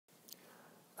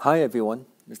Hi everyone,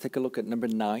 let's take a look at number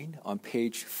 9 on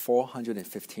page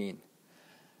 415.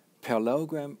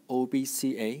 Parallelogram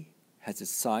OBCA has its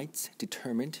sides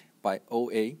determined by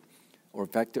OA, or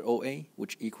vector OA,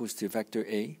 which equals to vector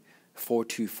A, 4,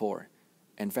 2, 4,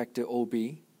 and vector OB,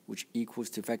 which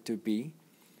equals to vector B,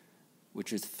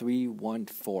 which is 3, 1,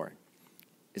 4.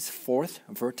 Its fourth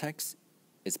vertex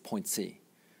is point C.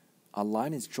 A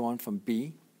line is drawn from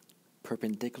B,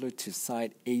 perpendicular to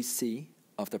side AC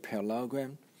of the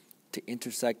parallelogram, to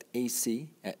intersect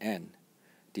AC at N.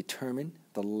 Determine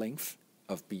the length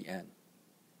of BN.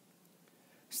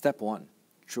 Step 1.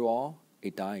 Draw a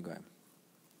diagram.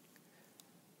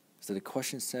 So the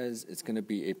question says it's going to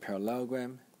be a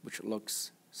parallelogram which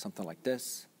looks something like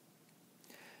this.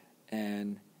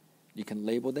 And you can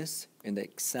label this in the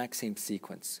exact same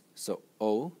sequence. So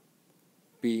O,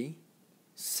 B,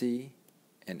 C,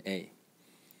 and A.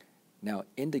 Now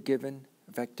in the given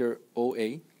vector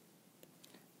OA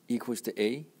equals to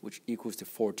A, which equals to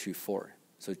 4, 2, 4.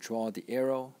 So draw the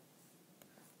arrow.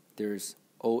 There's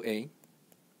OA,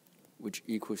 which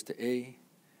equals to A,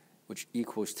 which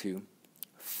equals to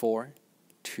 4,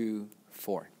 2,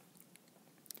 4.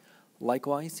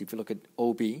 Likewise, if you look at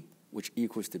OB, which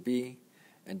equals to B,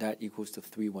 and that equals to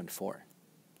 3, 1, 4.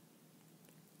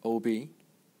 OB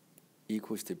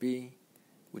equals to B,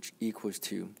 which equals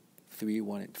to 3,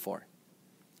 1, and 4.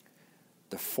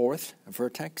 The fourth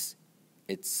vertex,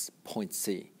 it's point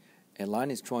C. A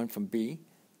line is drawn from B,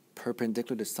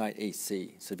 perpendicular to side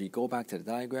AC. So if you go back to the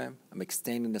diagram, I'm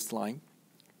extending this line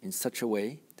in such a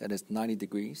way that it's 90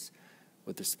 degrees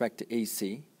with respect to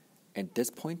AC, and this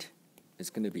point is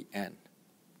going to be N.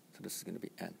 So this is going to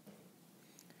be N.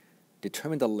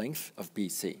 Determine the length of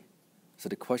BC. So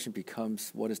the question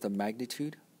becomes, what is the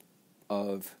magnitude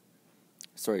of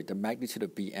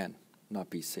BN, not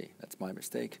BC. That's my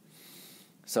mistake.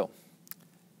 So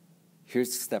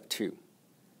here's step 2.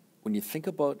 When you think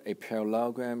about a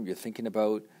parallelogram, you're thinking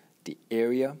about the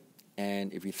area,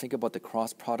 and if you think about the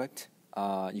cross product,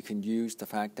 you can use the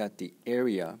fact that the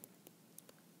area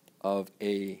of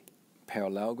a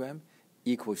parallelogram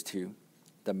equals to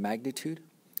the magnitude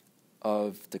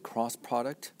of the cross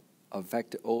product of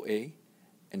vector OA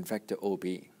and vector OB.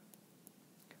 So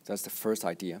that's the first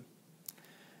idea.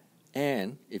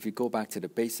 And if you go back to the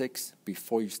basics,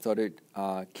 before you started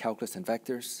calculus and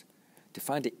vectors, to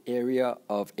find the area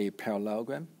of a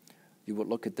parallelogram, you would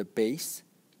look at the base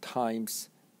times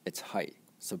its height.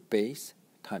 So base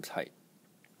times height.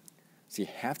 So you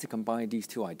have to combine these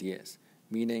two ideas,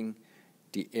 meaning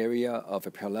the area of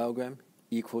a parallelogram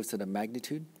equals to the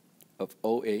magnitude of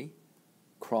OA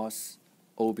cross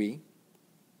OB,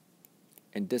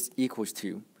 and this equals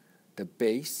to the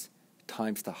base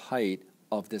times the height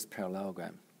of this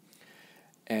parallelogram.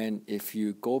 And if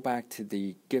you go back to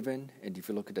the given, and if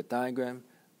you look at the diagram,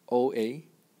 OA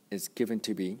is given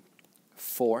to be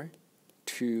 4,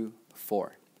 2,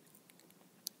 4.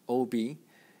 OB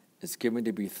is given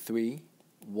to be 3,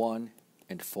 1,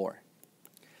 and 4.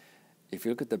 If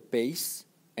you look at the base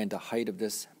and the height of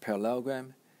this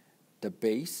parallelogram, the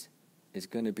base is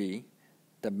going to be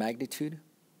the magnitude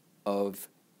of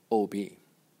OB.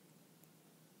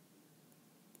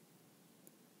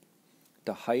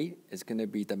 The height is going to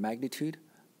be the magnitude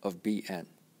of BN.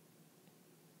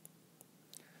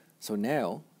 So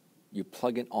now you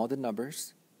plug in all the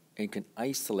numbers and you can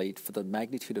isolate for the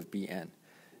magnitude of BN.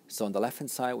 So on the left hand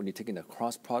side, when you're taking the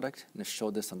cross product, let's show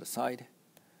this on the side.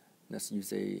 Let's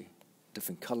use a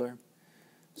different color.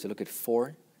 So look at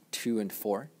 4, 2, and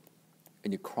 4,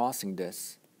 and you're crossing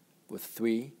this with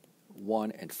 3,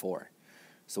 1, and 4.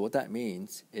 So what that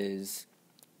means is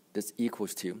this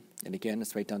equals to, and again,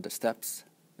 let's write down the steps.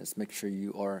 Let's make sure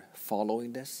you are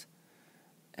following this,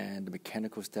 and the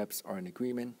mechanical steps are in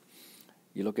agreement.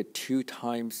 You look at 2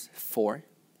 times 4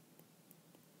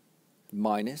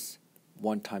 minus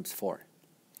 1 times 4.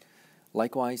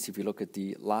 Likewise, if you look at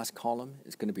the last column,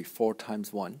 it's going to be 4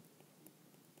 times 1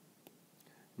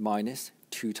 minus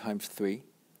 2 times 3.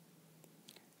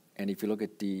 And if you look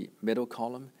at the middle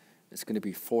column, it's going to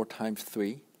be 4 times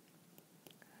 3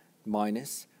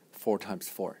 minus 4 times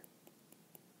 4.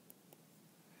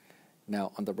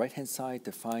 Now, on the right-hand side,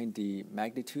 to find the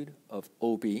magnitude of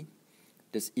OB,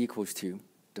 this equals to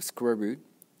the square root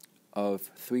of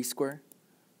 3 squared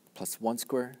plus 1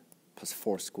 squared plus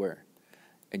 4 squared.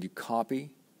 And you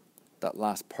copy that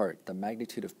last part, the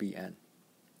magnitude of BN.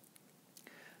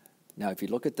 Now, if you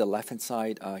look at the left-hand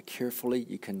side carefully,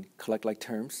 you can collect like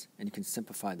terms, and you can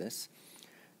simplify this.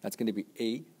 That's going to be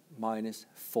 8 minus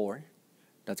 4.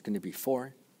 That's going to be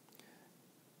 4.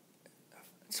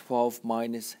 12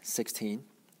 minus 16,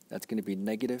 that's going to be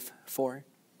negative 4.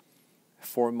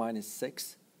 4 minus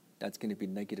 6, that's going to be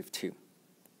negative 2.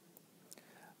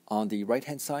 On the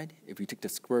right-hand side, if you take the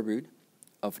square root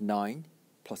of 9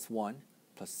 plus 1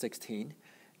 plus 16,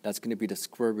 that's going to be the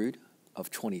square root of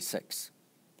 26.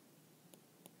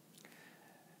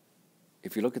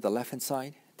 If you look at the left-hand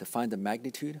side, to find the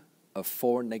magnitude of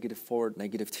 4, negative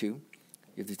 2, you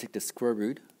have to take the square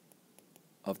root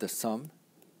of the sum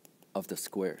of the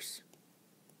squares.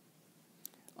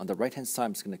 On the right-hand side,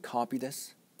 I'm just going to copy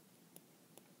this.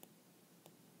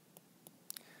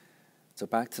 So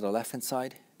back to the left-hand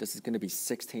side, this is going to be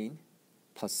 16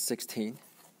 plus 16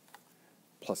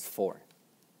 plus 4.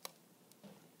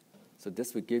 So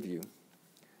this would give you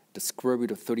the square root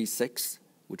of 36,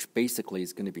 which basically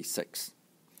is going to be 6.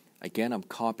 Again, I'm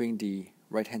copying the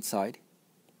right-hand side.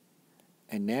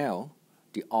 And now,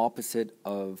 the opposite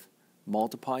of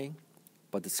multiplying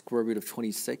by the square root of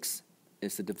 26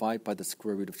 is to divide by the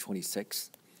square root of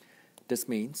 26. This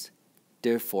means,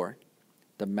 therefore,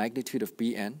 the magnitude of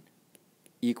Bn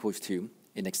equals to,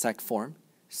 in exact form,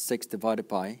 6 divided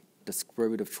by the square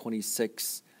root of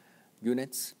 26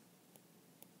 units.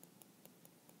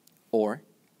 Or,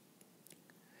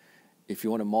 if you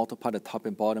want to multiply the top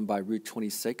and bottom by root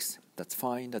 26, that's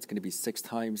fine. That's going to be 6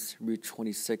 times root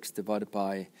 26 divided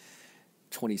by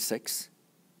 26.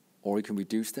 Or you can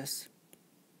reduce this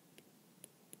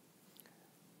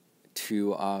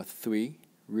to 3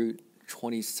 root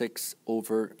 26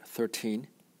 over 13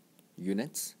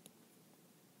 units.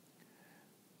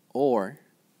 Or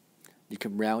you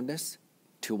can round this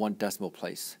to 1 decimal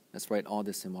place. Let's write all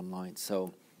this in one line.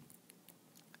 So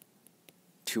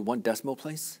to 1 decimal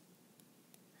place,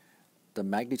 the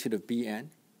magnitude of Bn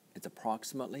is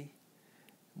approximately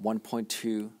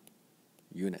 1.2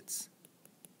 units.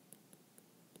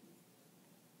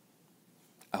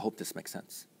 I hope this makes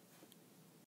sense.